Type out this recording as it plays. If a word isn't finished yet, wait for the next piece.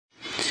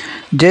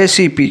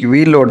JCP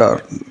wheel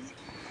loader.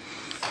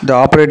 The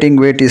operating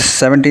weight is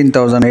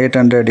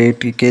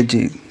 17,880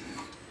 kg.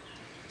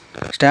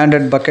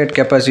 Standard bucket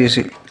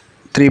capacity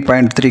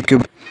 3.3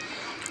 cube.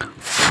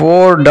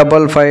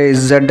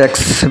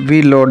 455ZX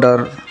wheel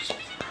loader.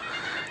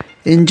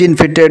 Engine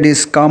fitted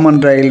is common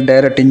rail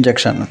direct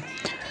injection.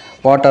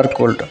 Water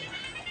cooled.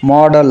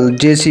 Model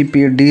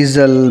JCP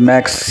Diesel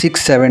Max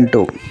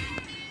 672.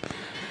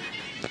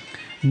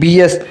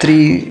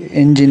 BS3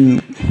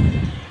 engine.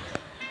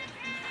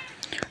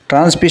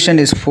 Transmission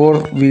is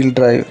 4-wheel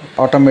drive,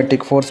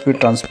 automatic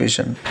 4-speed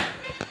transmission.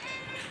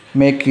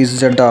 Make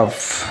is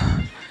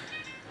ZF.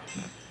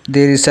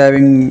 There is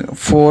having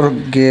 4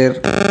 gear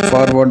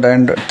forward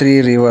and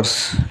 3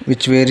 reverse,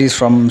 which varies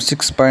from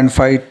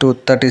 6.5 to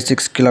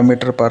 36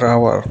 km per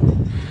hour.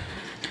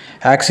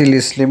 Axle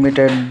is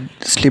limited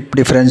slip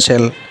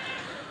differential.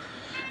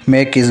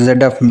 Make is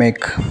ZF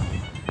make.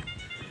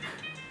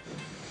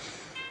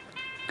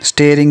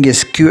 Steering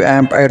is Q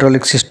amp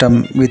hydraulic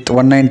system with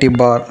 190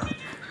 bar.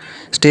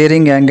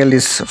 Steering angle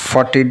is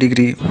 40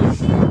 degree.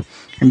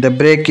 And the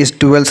brake is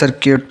dual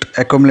circuit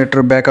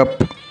accumulator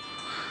backup.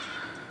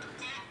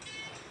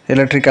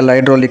 Electrical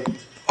hydraulic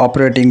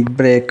operating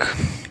brake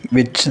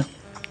which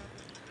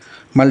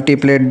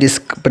multi-plate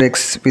disc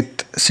brakes with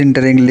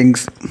sintering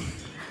links.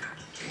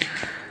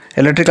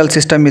 Electrical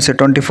system is a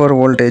 24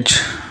 voltage.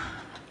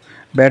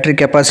 Battery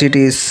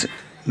capacity is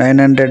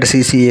 900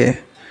 cca.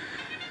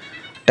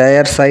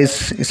 Tire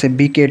size is a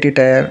BKT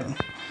tire.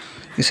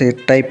 Is a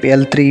type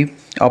L3.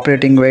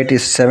 Operating weight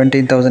is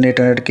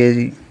 17,800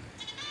 kg.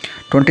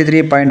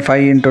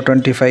 23.5 into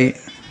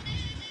 25.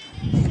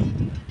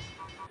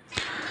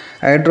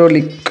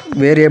 Hydraulic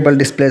variable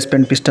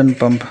displacement piston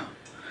pump,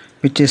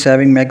 which is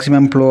having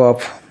maximum flow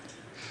of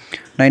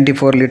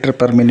 94 liter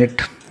per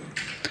minute.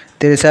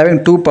 There is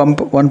having two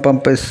pump. One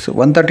pump is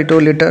 132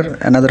 liter.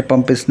 Another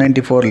pump is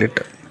 94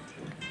 liter.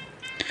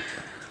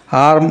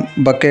 Arm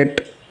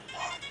bucket.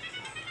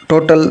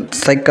 Total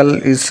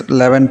cycle is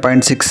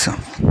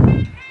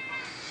 11.6.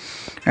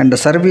 And the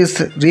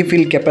service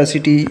refill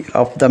capacity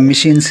of the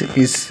machines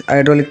is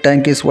hydraulic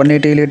tank is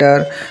 180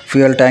 liter,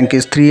 fuel tank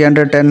is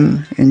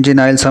 310, engine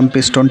oil sump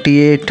is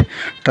 28,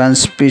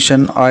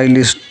 transmission oil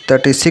is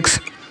 36,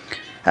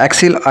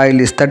 axle oil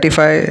is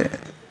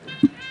 35,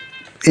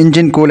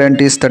 engine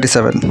coolant is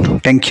 37.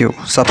 Thank you.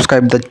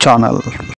 Subscribe the channel.